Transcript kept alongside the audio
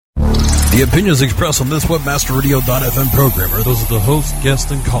The opinions expressed on this WebmasterRadio.fm program are those of the host,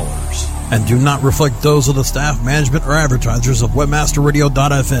 guests, and callers, and do not reflect those of the staff, management, or advertisers of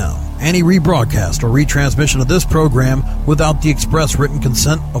WebmasterRadio.fm. Any rebroadcast or retransmission of this program without the express written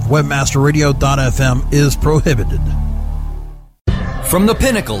consent of WebmasterRadio.fm is prohibited. From the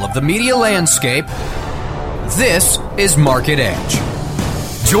pinnacle of the media landscape, this is Market Edge.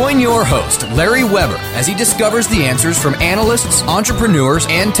 Join your host, Larry Weber, as he discovers the answers from analysts, entrepreneurs,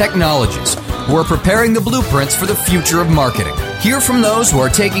 and technologists who are preparing the blueprints for the future of marketing. Hear from those who are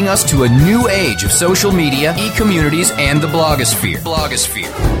taking us to a new age of social media, e-communities, and the blogosphere.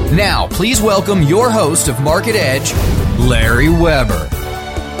 Now, please welcome your host of Market Edge, Larry Weber.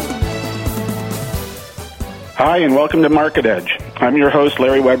 Hi, and welcome to Market Edge. I'm your host,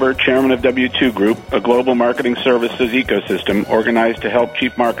 Larry Weber, chairman of W2 Group, a global marketing services ecosystem organized to help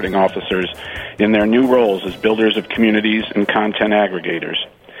chief marketing officers in their new roles as builders of communities and content aggregators.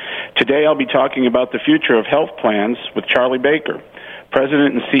 Today, I'll be talking about the future of health plans with Charlie Baker,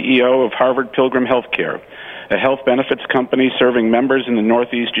 president and CEO of Harvard Pilgrim Healthcare, a health benefits company serving members in the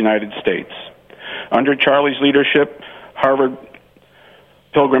Northeast United States. Under Charlie's leadership, Harvard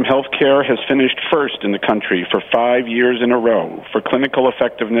Pilgrim Healthcare has finished first in the country for 5 years in a row for clinical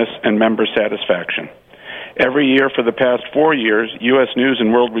effectiveness and member satisfaction. Every year for the past 4 years, U.S. News &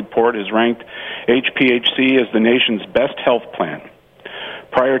 World Report has ranked HPHC as the nation's best health plan.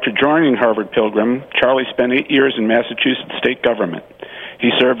 Prior to joining Harvard Pilgrim, Charlie spent 8 years in Massachusetts state government.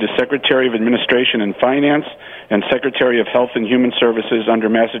 He served as Secretary of Administration and Finance and Secretary of Health and Human Services under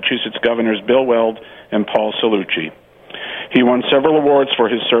Massachusetts Governors Bill Weld and Paul Cellucci. He won several awards for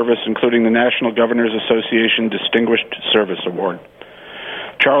his service, including the National Governors Association Distinguished Service Award.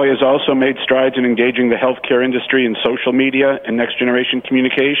 Charlie has also made strides in engaging the healthcare industry in social media and next-generation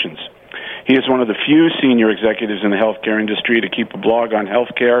communications. He is one of the few senior executives in the healthcare industry to keep a blog on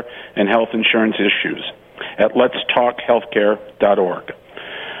healthcare and health insurance issues at letstalkhealthcare.org.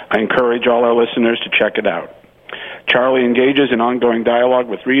 I encourage all our listeners to check it out. Charlie engages in ongoing dialogue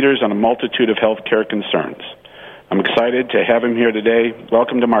with readers on a multitude of healthcare concerns. I'm excited to have him here today.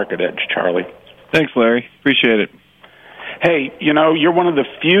 Welcome to Market Edge, Charlie. Thanks, Larry. Appreciate it. Hey, you're one of the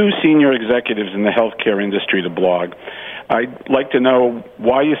few senior executives in the healthcare industry to blog. I'd like to know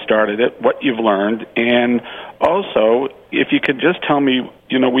why you started it, what you've learned, and also, if you could just tell me,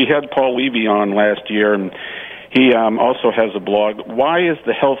 we had Paul Levy on last year, and he also has a blog. Why is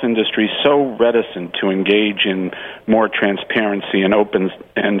the health industry so reticent to engage in more transparency and open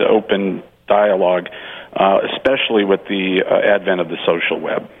dialogue, especially with the advent of the social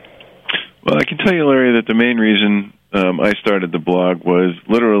web? Well, I can tell you, Larry, that the main reason I started the blog was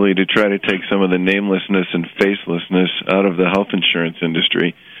literally to try to take some of the namelessness and facelessness out of the health insurance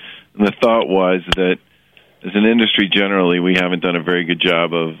industry. And the thought was that as an industry generally, we haven't done a very good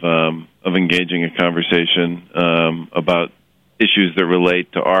job of engaging a conversation about issues that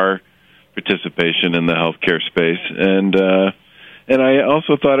relate to our participation in the healthcare space. And I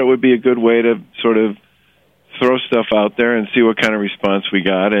also thought it would be a good way to sort of throw stuff out there and see what kind of response we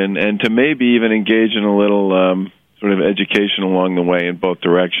got, and to maybe even engage in a little sort of education along the way in both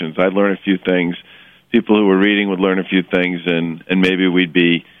directions. I'd learn a few things. People who were reading would learn a few things, and maybe we'd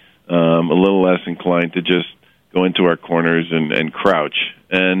be a little less inclined to just go into our corners and crouch.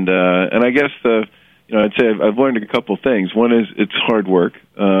 And I guess I'd say I've learned a couple things. One is it's hard work.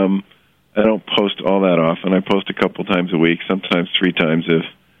 I don't post all that often. I post a couple times a week, sometimes 3 times if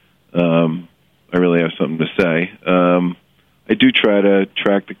I really have something to say. I do try to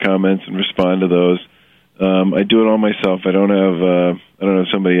track the comments and respond to those. I do it all myself. I don't have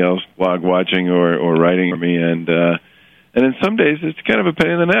somebody else blog watching or writing for me, and in some days it's kind of a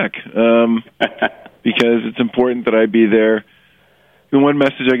pain in the neck because it's important that I be there. And one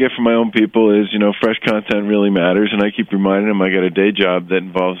message I get from my own people is, fresh content really matters, and I keep reminding them I got a day job that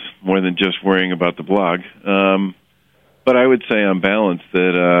involves more than just worrying about the blog. But I would say on balance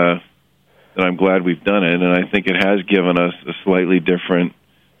that I'm glad we've done it, and I think it has given us a slightly different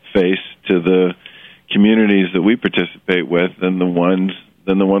face to the communities that we participate with than the one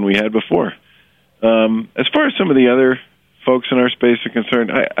we had before. As far as some of the other folks in our space are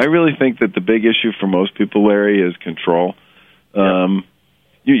concerned, I really think that the big issue for most people, Larry, is control.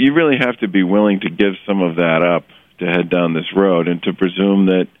 You really have to be willing to give some of that up to head down this road, and to presume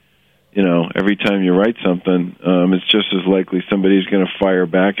that, every time you write something, it's just as likely somebody's going to fire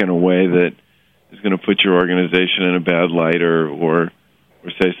back in a way that is going to put your organization in a bad light or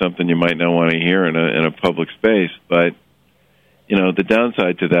say something you might not want to hear in a public space. But, the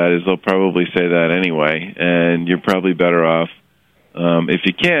downside to that is they'll probably say that anyway, and you're probably better off, if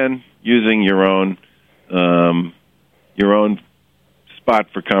you can, using your own spot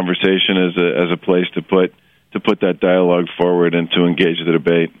for conversation as a place to put that dialogue forward and to engage the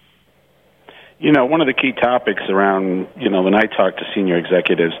debate. One of the key topics around, when I talk to senior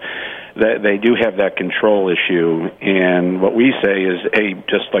executives, that they do have that control issue. And what we say is,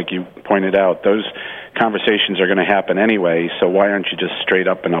 just like you pointed out, those conversations are going to happen anyway, so why aren't you just straight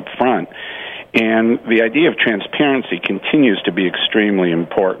up and up front? And the idea of transparency continues to be extremely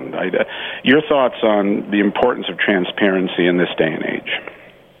important. Your thoughts on the importance of transparency in this day and age?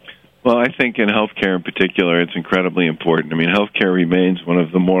 Well, I think in healthcare in particular, it's incredibly important. I mean, healthcare remains one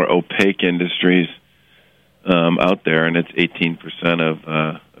of the more opaque industries out there, and it's 18%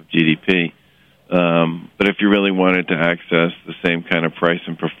 of GDP. But if you really wanted to access the same kind of price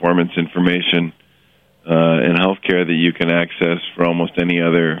and performance information in healthcare that you can access for almost any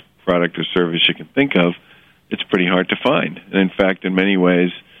other product or service you can think of, it's pretty hard to find. And in fact, in many ways,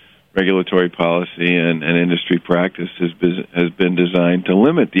 regulatory policy and industry practice has been designed to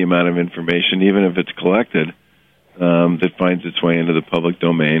limit the amount of information, even if it's collected, that finds its way into the public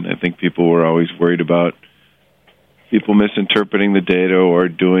domain. I think people were always worried about people misinterpreting the data or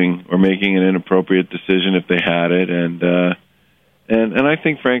making an inappropriate decision if they had it, and I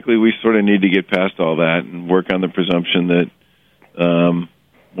think, frankly, we sort of need to get past all that and work on the presumption that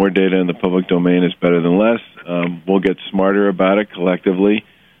more data in the public domain is better than less. We'll get smarter about it collectively,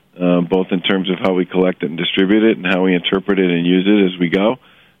 both in terms of how we collect it and distribute it and how we interpret it and use it as we go,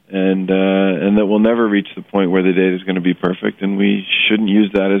 and that we'll never reach the point where the data is going to be perfect, and we shouldn't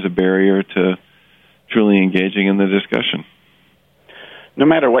use that as a barrier to truly engaging in the discussion. No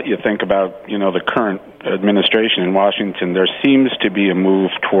matter what you think about, the current administration in Washington, there seems to be a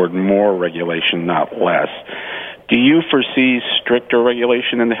move toward more regulation, not less. Do you foresee stricter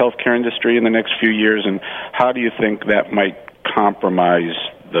regulation in the healthcare industry in the next few years, and how do you think that might compromise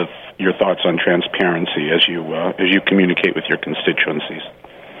your thoughts on transparency as you communicate with your constituencies?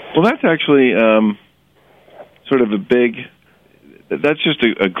 Well, that's actually sort of that's just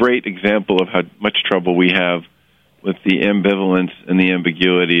a great example of how much trouble we have with the ambivalence and the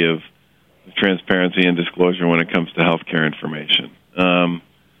ambiguity of transparency and disclosure when it comes to healthcare information.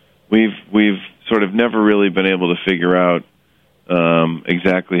 We've sort of never really been able to figure out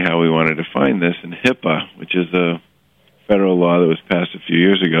exactly how we want to define this, and HIPAA, which is a federal law that was passed a few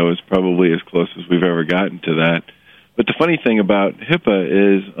years ago, is probably as close as we've ever gotten to that. But the funny thing about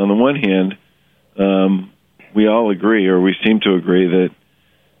HIPAA is, on the one hand, we all agree, or we seem to agree, that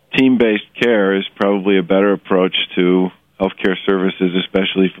team-based care is probably a better approach to healthcare services,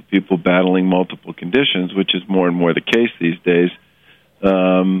 especially for people battling multiple conditions, which is more and more the case these days,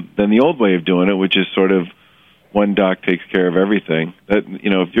 than the old way of doing it, which is sort of one doc takes care of everything. That,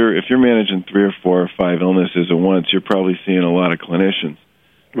 if you're managing 3 or 4 or 5 illnesses at once, you're probably seeing a lot of clinicians.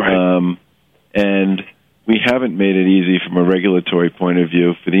 Right. And we haven't made it easy from a regulatory point of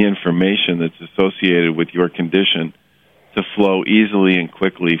view for the information that's associated with your condition to flow easily and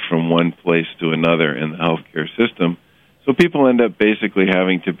quickly from one place to another in the healthcare system. So people end up basically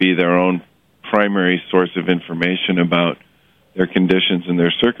having to be their own primary source of information about their conditions and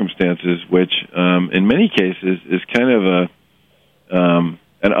their circumstances, which in many cases is kind of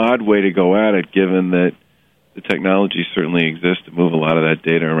an odd way to go at it, given that the technology certainly exists to move a lot of that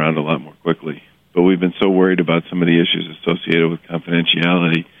data around a lot more quickly. But we've been so worried about some of the issues associated with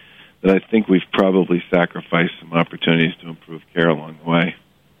confidentiality that I think we've probably sacrificed some opportunities to improve care along the way.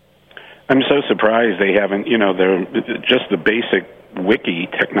 I'm so surprised they haven't, they're just the basic wiki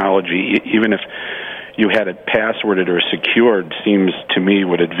technology, even if you had it passworded or secured, seems to me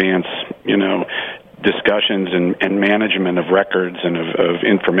would advance, discussions and management of records and of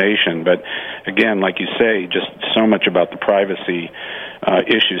information. But again, like you say, just so much about the privacy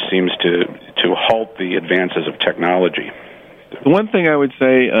issue seems to halt the advances of technology. The one thing I would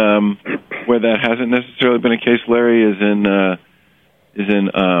say where that hasn't necessarily been a case, Larry, is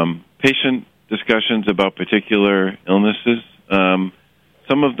in patient discussions about particular illnesses.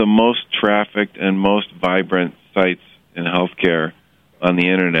 Some of the most trafficked and most vibrant sites in healthcare on the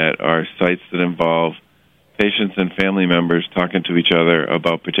Internet are sites that involve patients and family members talking to each other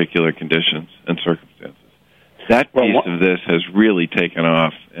about particular conditions and circumstances. That piece of this has really taken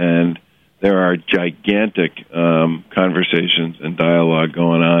off, and there are gigantic conversations and dialogue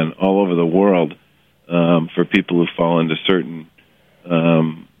going on all over the world for people who fall into certain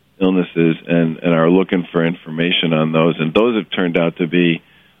illnesses and are looking for information on those. And those have turned out to be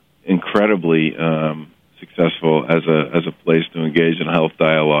incredibly successful as a place to engage in health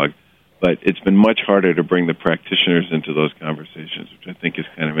dialogue. But it's been much harder to bring the practitioners into those conversations, which I think is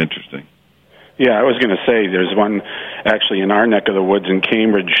kind of interesting. Yeah, I was going to say there's one actually in our neck of the woods in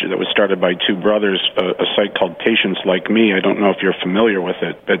Cambridge that was started by two brothers, a site called Patients Like Me. I don't know if you're familiar with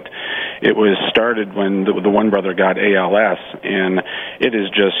it, but it was started when the one brother got ALS, and it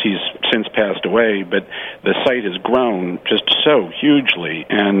is just, he's since passed away, but the site has grown just so hugely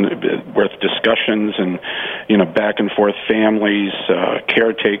and worth discussions and, back and forth families,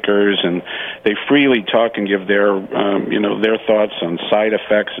 caretakers, and they freely talk and give their, their thoughts on side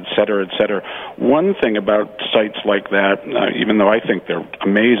effects, et cetera, et cetera. One thing about sites like that, even though I think they're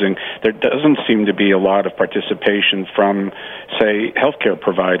amazing, there doesn't seem to be a lot of participation from, say, healthcare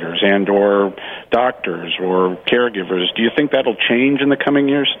providers and or doctors or caregivers. Do you think that'll change in the coming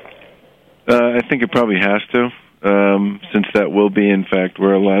years? I think it probably has to, since that will be, in fact,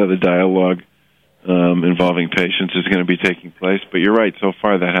 where a lot of the dialogue involving patients is going to be taking place. But you're right, so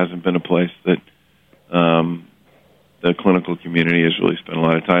far that hasn't been a place that the clinical community has really spent a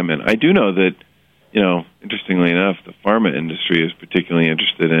lot of time in. I do know that, interestingly enough, the pharma industry is particularly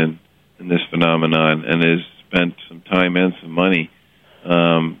interested in this phenomenon and has spent some time and some money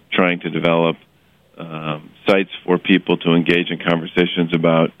trying to develop sites for people to engage in conversations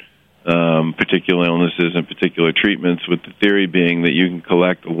about particular illnesses and particular treatments, with the theory being that you can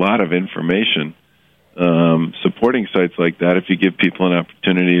collect a lot of information supporting sites like that if you give people an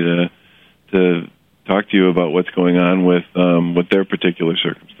opportunity to talk to you about what's going on with their particular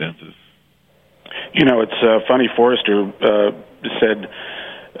circumstances. It's funny, Forrester said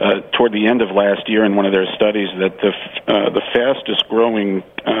toward the end of last year in one of their studies that the fastest growing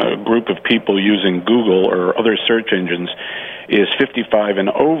group of people using Google or other search engines is 55 and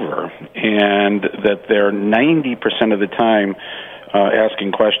over, and that they're 90% of the time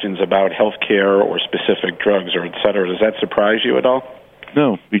asking questions about health care or specific drugs or et cetera. Does that surprise you at all?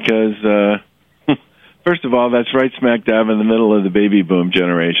 No, because first of all, that's right smack dab in the middle of the baby boom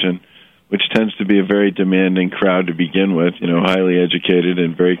generation, which tends to be a very demanding crowd to begin with, highly educated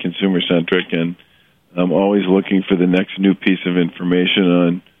and very consumer-centric, and always looking for the next new piece of information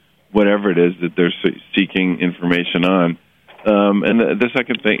on whatever it is that they're seeking information on. And the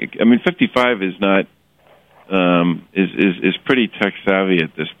second thing, 55 is not is pretty tech-savvy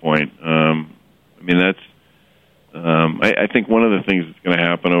at this point. I think one of the things that's going to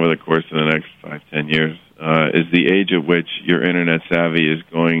happen over the course of the next 5-10 years is the age at which your internet savvy is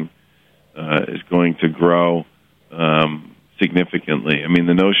going to grow significantly.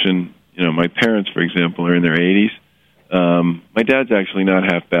 The notion, my parents, for example, are in their 80s. My dad's actually not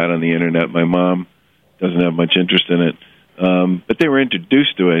half bad on the internet. My mom doesn't have much interest in it. But they were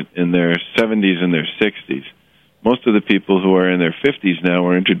introduced to it in their 70s and their 60s. Most of the people who are in their 50s now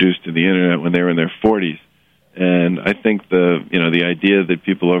were introduced to the internet when they were in their 40s. And I think the idea that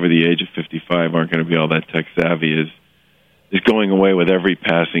people over the age of 55 aren't going to be all that tech savvy is going away with every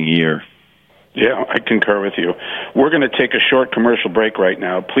passing year. Yeah, I concur with you. We're going to take a short commercial break right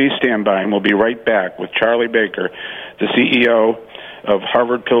now. Please stand by, and we'll be right back with Charlie Baker, the CEO of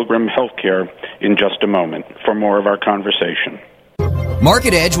Harvard Pilgrim Healthcare, in just a moment for more of our conversation.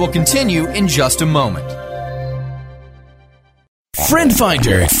 Market Edge will continue in just a moment. Friend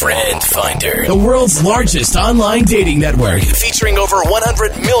Finder, the world's largest online dating network, featuring over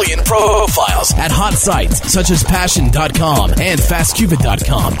 100 million profiles at hot sites such as Passion.com and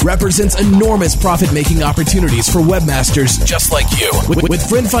FastCupid.com, represents enormous profit-making opportunities for webmasters just like you. With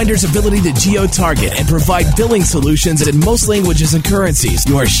Friend Finder's ability to geo-target and provide billing solutions in most languages and currencies,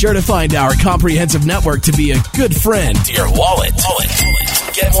 you are sure to find our comprehensive network to be a good friend to your wallet.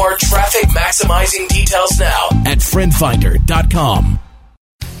 Get more traffic maximizing details now at FriendFinder.com.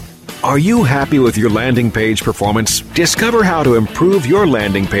 Are you happy with your landing page performance? Discover how to improve your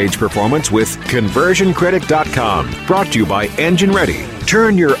landing page performance with ConversionCritic.com. Brought to you by Engine Ready.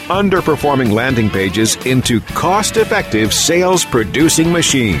 Turn your underperforming landing pages into cost-effective sales-producing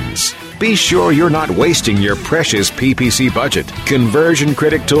machines. Be sure you're not wasting your precious PPC budget. Conversion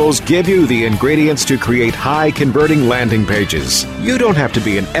Critic tools give you the ingredients to create high-converting landing pages. You don't have to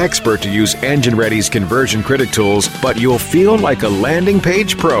be an expert to use Engine Ready's Conversion Critic tools, but you'll feel like a landing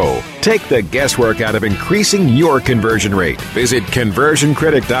page pro. Take the guesswork out of increasing your conversion rate. Visit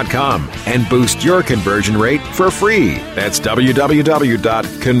ConversionCritic.com and boost your conversion rate for free. That's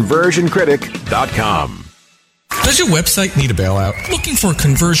www.ConversionCritic.com. Does your website need a bailout? Looking for a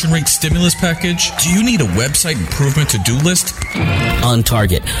conversion rate stimulus package? Do you need a website improvement to-do list? On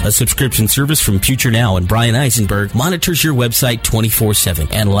Target, a subscription service from FutureNow and Brian Eisenberg, monitors your website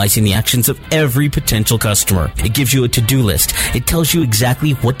 24/7, analyzing the actions of every potential customer. It gives you a to-do list. It tells you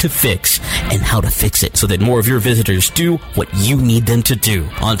exactly what to fix and how to fix it so that more of your visitors do what you need them to do.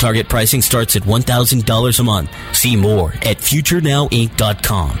 On Target pricing starts at $1,000 a month. See more at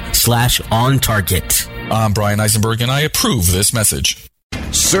futurenowinc.com/OnTarget. I'm Brian Eisenberg, and I approve this message.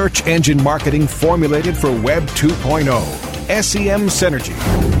 Search engine marketing formulated for Web 2.0. SEM Synergy.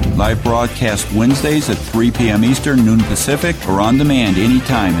 Live broadcast Wednesdays at 3 p.m. Eastern, noon Pacific, or on demand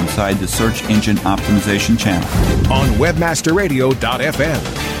anytime inside the Search Engine Optimization channel. On webmasterradio.fm.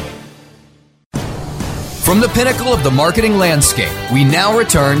 From the pinnacle of the marketing landscape, we now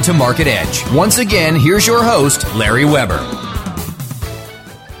return to Market Edge. Once again, here's your host, Larry Weber.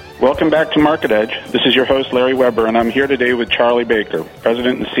 Welcome back to Market Edge. This is your host, Larry Weber, and I'm here today with Charlie Baker,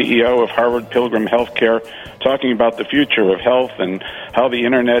 President and CEO of Harvard Pilgrim Healthcare, talking about the future of health and how the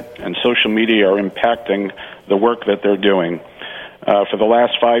Internet and social media are impacting the work that they're doing. For the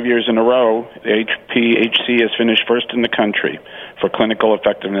last 5 years in a row, HPHC has finished first in the country for clinical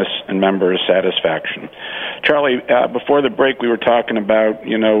effectiveness and member satisfaction. Charlie, before the break, we were talking about,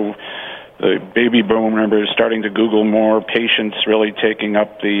 the baby boom members starting to Google more, patients really taking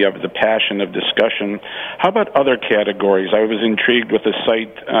up the passion of discussion. How about other categories? I was intrigued with a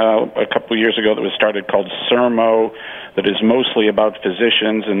site a couple of years ago that was started called Sermo, that is mostly about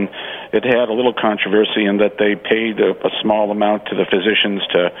physicians, and it had a little controversy in that they paid a small amount to the physicians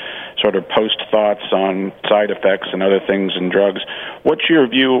to sort of post thoughts on side effects and other things and drugs. What's your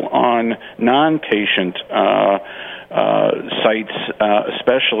view on non-patient sites,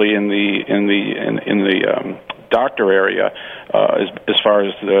 especially in the doctor area, as far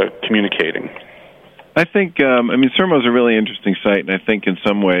as the communicating? I think, Sermo is a really interesting site, and I think in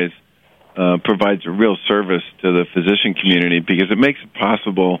some ways provides a real service to the physician community because it makes it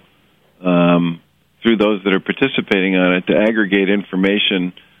possible through those that are participating on it to aggregate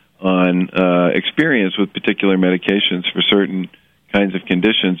information on experience with particular medications for certain kinds of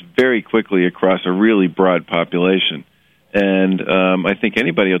conditions very quickly across a really broad population. And I think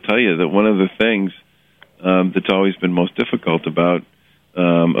anybody will tell you that one of the things that's always been most difficult about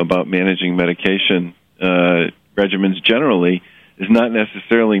managing medication regimens generally is not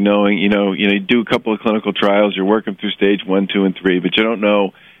necessarily knowing, you do a couple of clinical trials, you're working through stage 1, 2, and 3, but you don't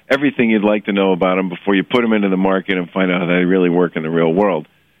know everything you'd like to know about them before you put them into the market and find out how they really work in the real world.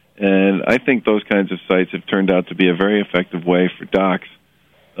 And I think those kinds of sites have turned out to be a very effective way for docs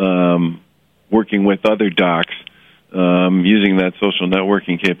working with other docs, using that social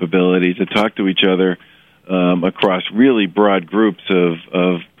networking capability to talk to each other across really broad groups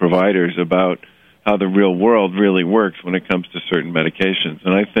of providers about how the real world really works when it comes to certain medications.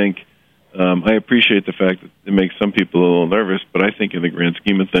 And I think I appreciate the fact that it makes some people a little nervous, but I think in the grand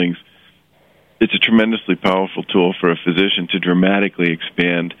scheme of things, it's a tremendously powerful tool for a physician to dramatically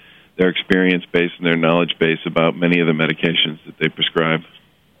expand their experience base and their knowledge base about many of the medications that they prescribe.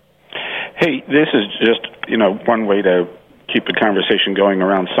 Hey, this is just, one way to keep the conversation going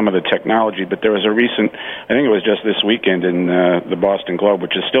around some of the technology, but there was a recent, I think it was just this weekend in the Boston Globe,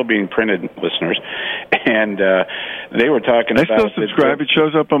 which is still being printed, listeners, and they were talking about... I still subscribe. It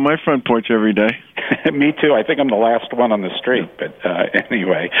shows up on my front porch every day. Me too. I think I'm the last one on the street, but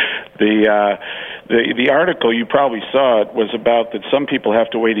anyway, the article, you probably saw it, was about that some people have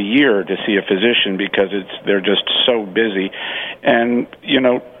to wait a year to see a physician because they're just so busy, and,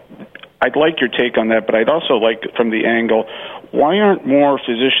 I'd like your take on that, but I'd also like from the angle, why aren't more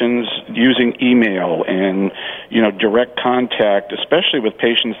physicians using email and, direct contact, especially with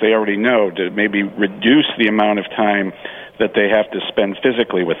patients they already know, to maybe reduce the amount of time that they have to spend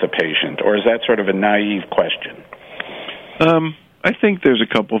physically with the patient? Or is that sort of a naive question? I think there's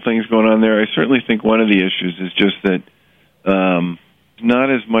a couple things going on there. I certainly think one of the issues is just that not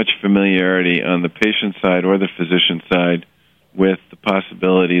as much familiarity on the patient side or the physician side with the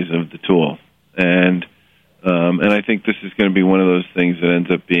possibilities of the tool. And I think this is going to be one of those things that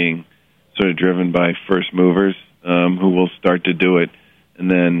ends up being sort of driven by first movers who will start to do it, and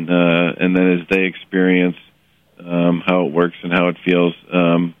then as they experience how it works and how it feels,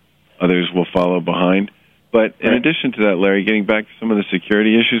 others will follow behind. But in addition to that, Larry, getting back to some of the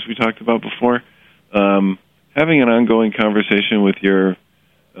security issues we talked about before, having an ongoing conversation with your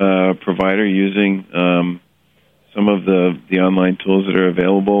provider using some of the online tools that are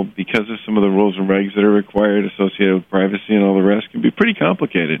available, because of some of the rules and regs that are required associated with privacy and all the rest, can be pretty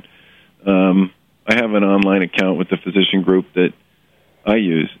complicated. I have an online account with the physician group that I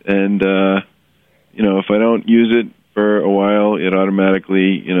use, and if I don't use it for a while, it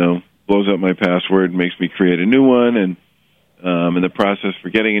automatically, blows up my password, makes me create a new one, and the process for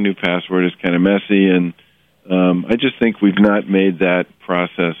getting a new password is kind of messy. And I just think we've not made that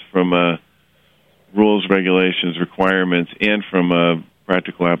process from rules, regulations, requirements, and from a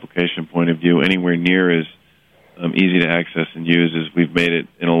practical application point of view anywhere near as easy to access and use as we've made it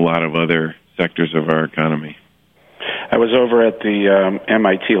in a lot of other sectors of our economy. I was over at the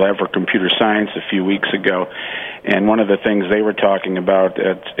MIT Lab for Computer Science a few weeks ago, and one of the things they were talking about,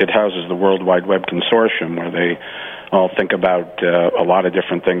 it houses the World Wide Web Consortium, where they all think about a lot of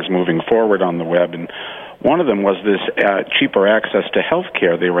different things moving forward on the web, and one of them was this cheaper access to health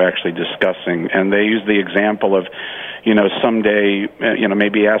care they were actually discussing, and they used the example of, someday,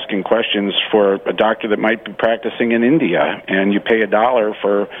 maybe asking questions for a doctor that might be practicing in India, and you pay $1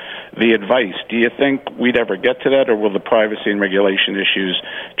 for the advice. Do you think we'd ever get to that, or will the privacy and regulation issues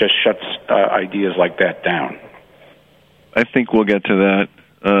just shut ideas like that down? I think we'll get to that,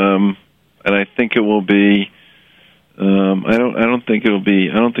 and I think it will be. I don't think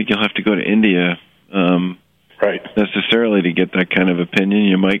you'll have to go to India, right, necessarily to get that kind of opinion.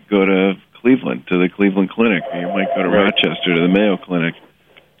 You might go to Cleveland, to the Cleveland Clinic, or you might go to Rochester, to the Mayo Clinic.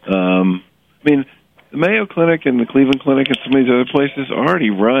 The Mayo Clinic and the Cleveland Clinic and some of these other places already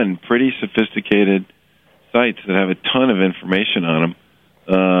run pretty sophisticated sites that have a ton of information on them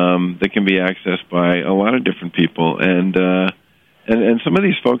that can be accessed by a lot of different people. And some of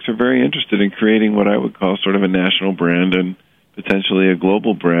these folks are very interested in creating what I would call sort of a national brand and potentially a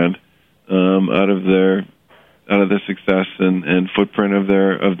global brand out of the success and footprint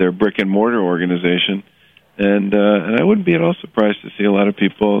of their brick and mortar organization. And I wouldn't be at all surprised to see a lot of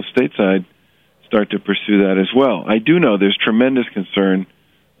people stateside start to pursue that as well. I do know there's tremendous concern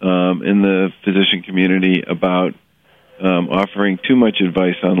in the physician community about offering too much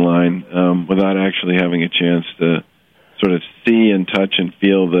advice online without actually having a chance to sort of see and touch and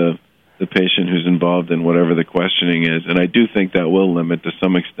feel the patient who's involved in whatever the questioning is. And I do think that will limit to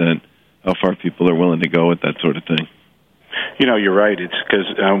some extent how far people are willing to go with that sort of thing. You're right. It's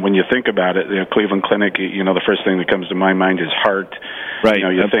because when you think about it, Cleveland Clinic, the first thing that comes to my mind is heart. Right,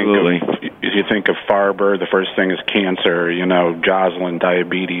 absolutely. You think of Farber, the first thing is cancer, Joslin,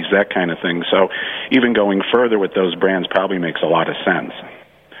 diabetes, that kind of thing. So even going further with those brands probably makes a lot of sense.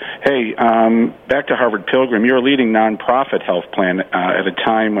 Hey, back to Harvard Pilgrim. You're a leading nonprofit health plan at a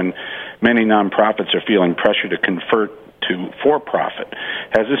time when many nonprofits are feeling pressure to convert to for-profit.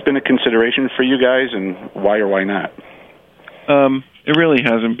 Has this been a consideration for you guys, and why or why not? It really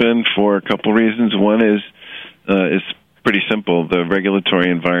hasn't been for a couple reasons. One is it's pretty simple. The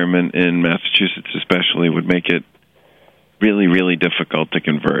regulatory environment in Massachusetts especially would make it really, really difficult to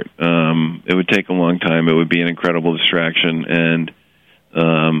convert. It would take a long time. It would be an incredible distraction, and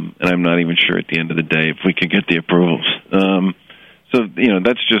I'm not even sure at the end of the day if we could get the approvals. So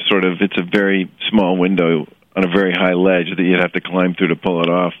that's just sort of, it's a very small window on a very high ledge that you'd have to climb through to pull it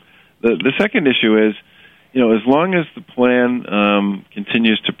off. The second issue is, as long as the plan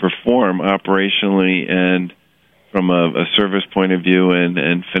continues to perform operationally and from a service point of view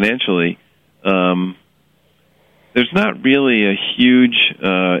and financially, there's not really a huge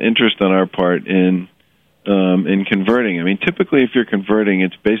interest on our part in converting. I mean, typically if you're converting,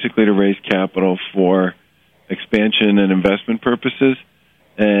 it's basically to raise capital for expansion and investment purposes.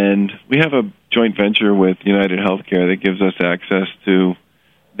 And we have a joint venture with United Healthcare that gives us access to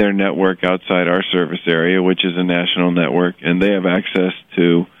their network outside our service area, which is a national network, and they have access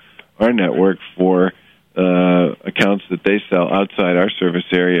to our network for accounts that they sell outside our service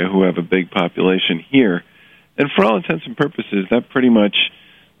area who have a big population here. And for all intents and purposes, that pretty much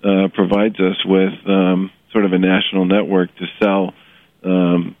provides us with sort of a national network to sell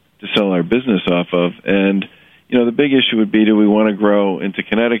our business off of. And the big issue would be, do we want to grow into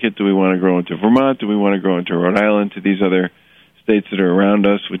Connecticut? Do we want to grow into Vermont? Do we want to grow into Rhode Island, to these other states that are around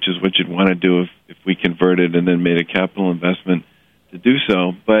us, which is what you'd want to do if we converted and then made a capital investment to do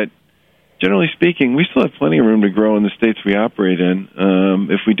so. But generally speaking, we still have plenty of room to grow in the states we operate in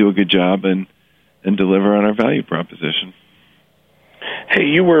if we do a good job and deliver on our value proposition. Hey,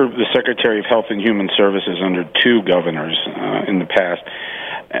 you were the Secretary of Health and Human Services under two governors in the past.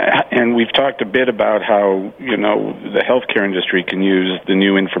 And we've talked a bit about how, the healthcare industry can use the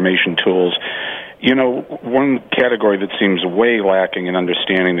new information tools. One category that seems way lacking in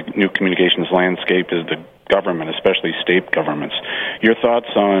understanding the new communications landscape is the government, especially state governments. Your thoughts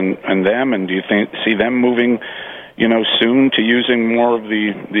on them, and do you see them moving, soon to using more of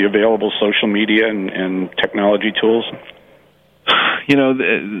the available social media and technology tools?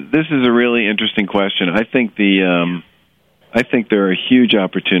 This is a really interesting question. I think there are huge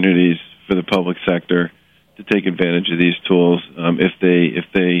opportunities for the public sector to take advantage of these tools if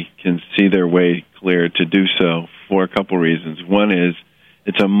they can see their way clear to do so for a couple reasons. One is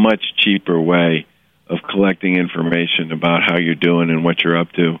it's a much cheaper way of collecting information about how you're doing and what you're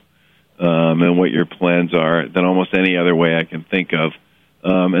up to and what your plans are than almost any other way I can think of.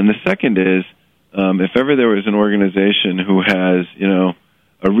 And the second is if ever there was an organization who has,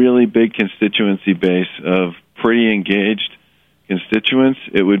 a really big constituency base of pretty engaged constituents,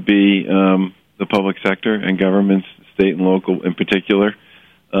 it would be the public sector and governments, state and local in particular.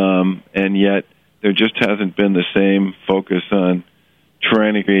 And yet there just hasn't been the same focus on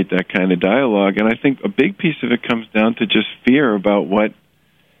trying to create that kind of dialogue. And I think a big piece of it comes down to just fear about what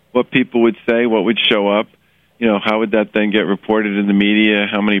people would say, what would show up. How would that then get reported in the media?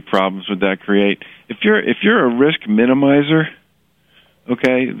 How many problems would that create? If you're a risk minimizer,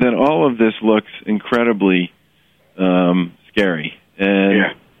 okay, then all of this looks incredibly scary.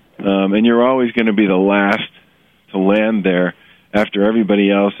 And you're always going to be the last to land there after everybody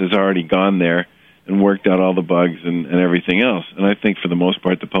else has already gone there and worked out all the bugs and everything else. And I think for the most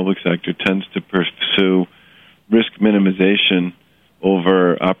part, the public sector tends to pursue risk minimization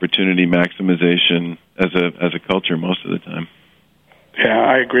over opportunity maximization as a culture most of the time. Yeah,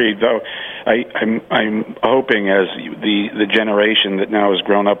 I agree. Though I'm hoping as the generation that now has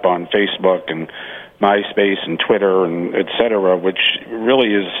grown up on Facebook and MySpace and Twitter and et cetera, which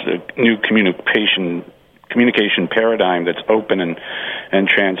really is a new communication paradigm that's open and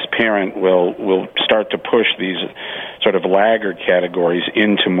transparent, will start to push these sort of laggard categories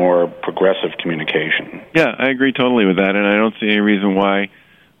into more progressive communication. Yeah, I agree totally with that, and I don't see any reason why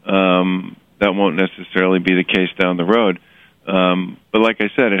that won't necessarily be the case down the road. But like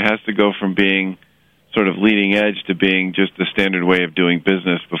I said, it has to go from being sort of leading edge to being just the standard way of doing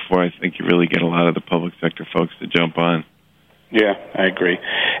business before I think you really get a lot of the public sector folks to jump on. Yeah, I agree.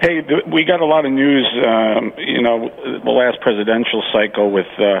 Hey, we got a lot of news, the last presidential cycle with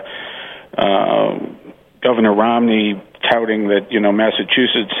Governor Romney touting that,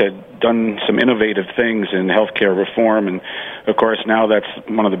 Massachusetts had done some innovative things in healthcare reform. And, of course, now that's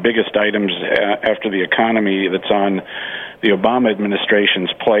one of the biggest items after the economy that's on the Obama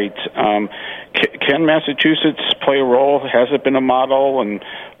administration's plate. Can Massachusetts play a role? Has it been a model? And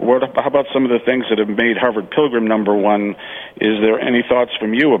how about some of the things that have made Harvard Pilgrim #1? Is there any thoughts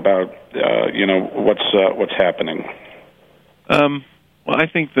from you about, what's happening? Well, I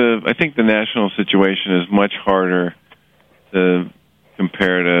think the national situation is much harder to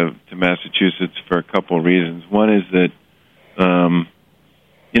compare to Massachusetts for a couple of reasons. One is that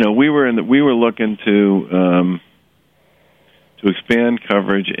we were looking to expand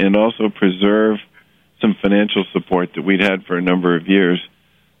coverage and also preserve some financial support that we'd had for a number of years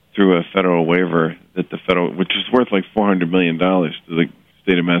through a federal waiver which is worth like $400 million to the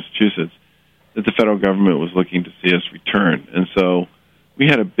state of Massachusetts, that the federal government was looking to see us return. And so we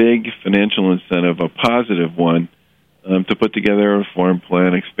had a big financial incentive, a positive one, to put together a reform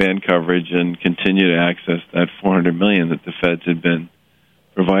plan, expand coverage, and continue to access that $400 million that the feds had been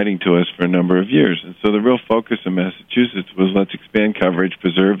providing to us for a number of years. And so the real focus in Massachusetts was let's expand coverage,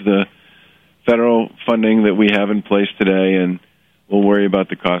 preserve the federal funding that we have in place today, and we'll worry about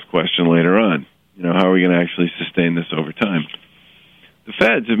the cost question later on. How are we going to actually sustain this over time? The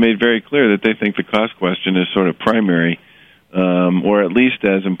feds have made very clear that they think the cost question is sort of primary, or at least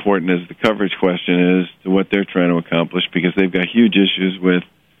as important as the coverage question is to what they're trying to accomplish, because they've got huge issues with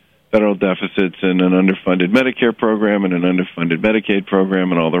federal deficits and an underfunded Medicare program and an underfunded Medicaid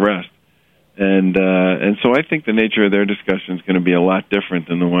program and all the rest. And so I think the nature of their discussion is going to be a lot different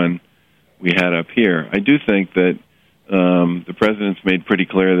than the one we had up here. I do think that the president's made pretty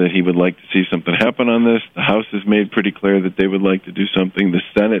clear that he would like to see something happen on this. The House has made pretty clear that they would like to do something. The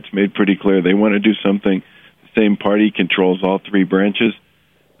Senate's made pretty clear they want to do something. The same party controls all three branches.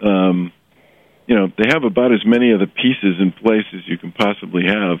 They have about as many of the pieces in place as you can possibly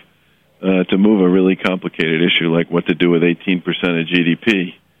have to move a really complicated issue like what to do with 18% of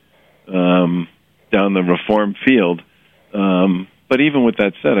GDP down the reform field. But even with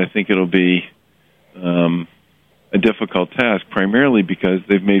that said, I think it'll be a difficult task, primarily because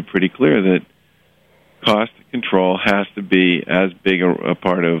they've made pretty clear that cost control has to be as big a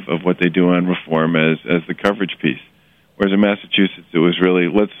part of what they do on reform as the coverage piece. Whereas in Massachusetts, it was really,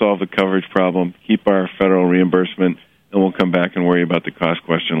 let's solve the coverage problem, keep our federal reimbursement, and we'll come back and worry about the cost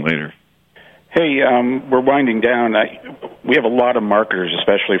question later. Hey, we're winding down. We have a lot of marketers,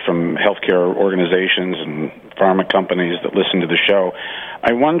 especially from healthcare organizations and pharma companies that listen to the show.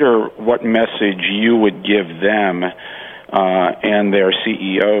 I wonder what message you would give them and their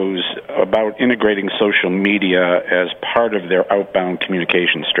CEOs about integrating social media as part of their outbound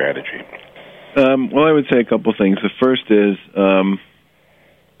communication strategy? Well, I would say a couple things. The first is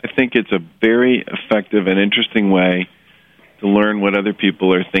I think it's a very effective and interesting way to learn what other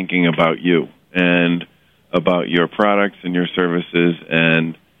people are thinking about you and about your products and your services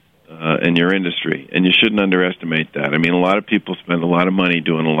and your industry. And you shouldn't underestimate that. I mean, a lot of people spend a lot of money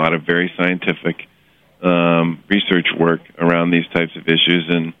doing a lot of very scientific research work around these types of issues,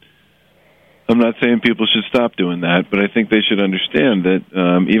 and I'm not saying people should stop doing that, but I think they should understand that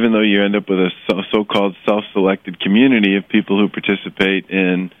even though you end up with a so-called self-selected community of people who participate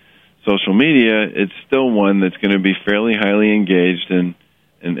in social media, it's still one that's going to be fairly highly engaged and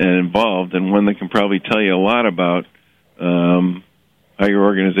involved, and one that can probably tell you a lot about how your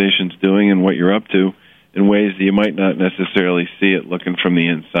organization's doing and what you're up to in ways that you might not necessarily see it looking from the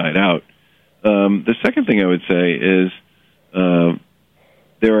inside out. The second thing I would say is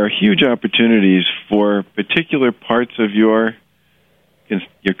there are huge opportunities for particular parts of your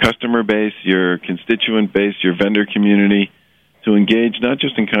customer base, your constituent base, your vendor community to engage not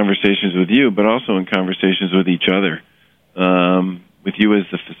just in conversations with you, but also in conversations with each other, with you as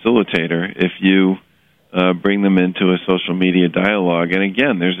the facilitator, if you bring them into a social media dialogue. And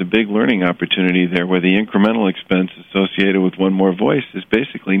again, there's a big learning opportunity there where the incremental expense associated with one more voice is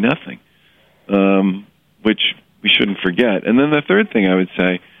basically nothing, which we shouldn't forget. And then the third thing I would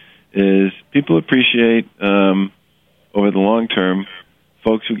say is people appreciate, over the long term,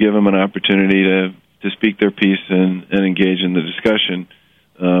 folks who give them an opportunity to speak their piece and engage in the discussion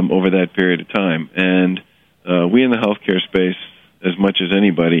over that period of time. And we in the healthcare space, as much as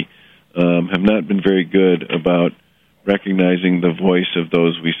anybody, have not been very good about recognizing the voice of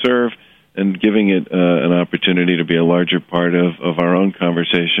those we serve and giving it an opportunity to be a larger part of our own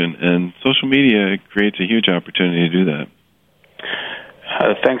conversation. And social media creates a huge opportunity to do that.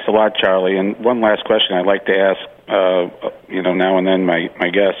 Thanks a lot, Charlie. And one last question I'd like to ask, now and then my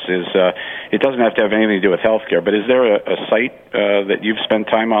guest is, it doesn't have to have anything to do with healthcare, but is there a site that you've spent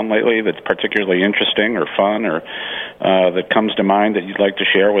time on lately that's particularly interesting or fun or that comes to mind that you'd like to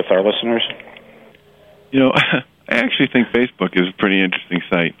share with our listeners? I actually think Facebook is a pretty interesting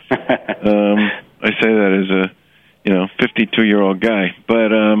site. I say that as a 52-year-old guy,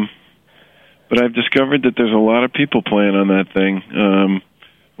 but I've discovered that there's a lot of people playing on that thing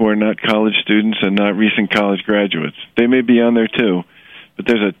who are not college students and not recent college graduates. They may be on there too, but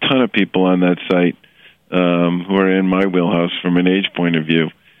there's a ton of people on that site who are in my wheelhouse from an age point of view,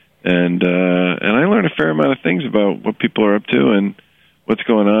 and I learn a fair amount of things about what people are up to and what's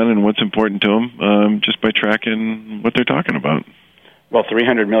going on and what's important to them just by tracking what they're talking about. Well,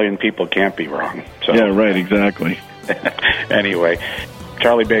 300 million people can't be wrong. So. Yeah, right, exactly. Anyway,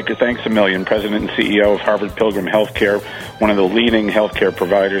 Charlie Baker, thanks a million, President and CEO of Harvard Pilgrim Healthcare, one of the leading healthcare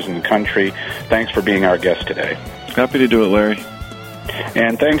providers in the country. Thanks for being our guest today. Happy to do it, Larry.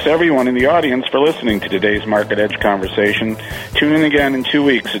 And thanks everyone in the audience for listening to today's Market Edge conversation. Tune in again in 2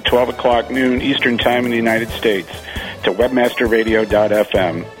 weeks at 12 o'clock noon Eastern Time in the United States to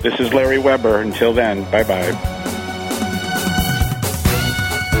webmasterradio.fm. This is Larry Weber. Until then, bye-bye.